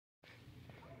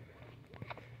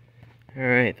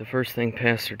Alright, the first thing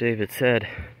Pastor David said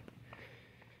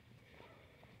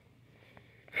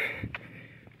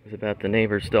was about the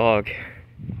neighbor's dog.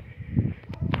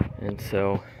 And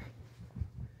so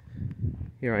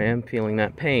here I am feeling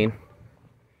that pain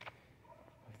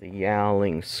of the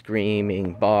yowling,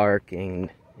 screaming,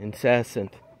 barking,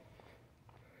 incessant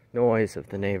noise of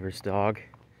the neighbor's dog.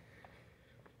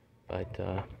 But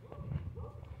guess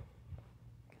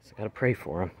I gotta pray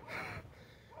for him.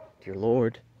 Dear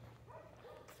Lord,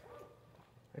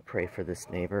 I pray for this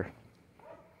neighbor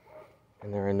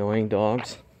and their annoying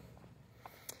dogs.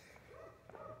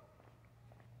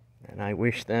 And I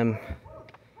wish them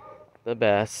the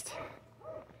best.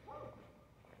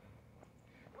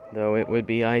 Though it would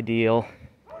be ideal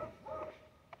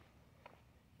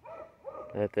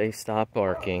that they stop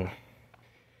barking.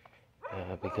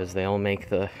 Because they'll make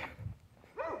the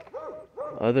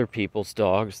other people's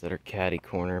dogs that are catty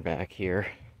corner back here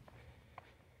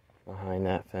behind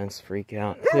that fence freak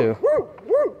out too.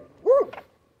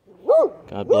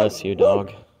 God bless you,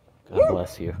 dog. God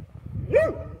bless you.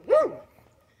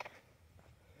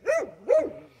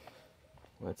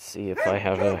 Let's see if I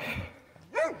have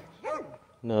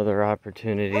another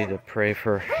opportunity to pray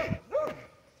for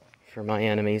my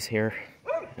enemies here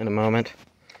in a moment.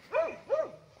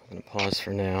 I'm going to pause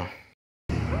for now.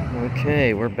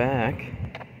 Okay, we're back.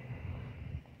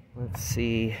 Let's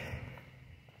see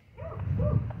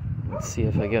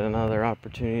if I get another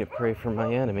opportunity to pray for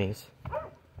my enemies.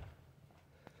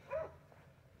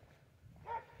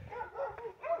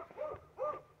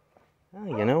 Well,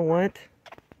 you know what?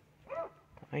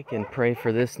 I can pray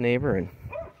for this neighbor and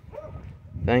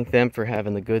thank them for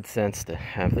having the good sense to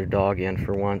have their dog in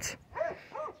for once.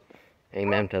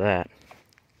 Amen to that.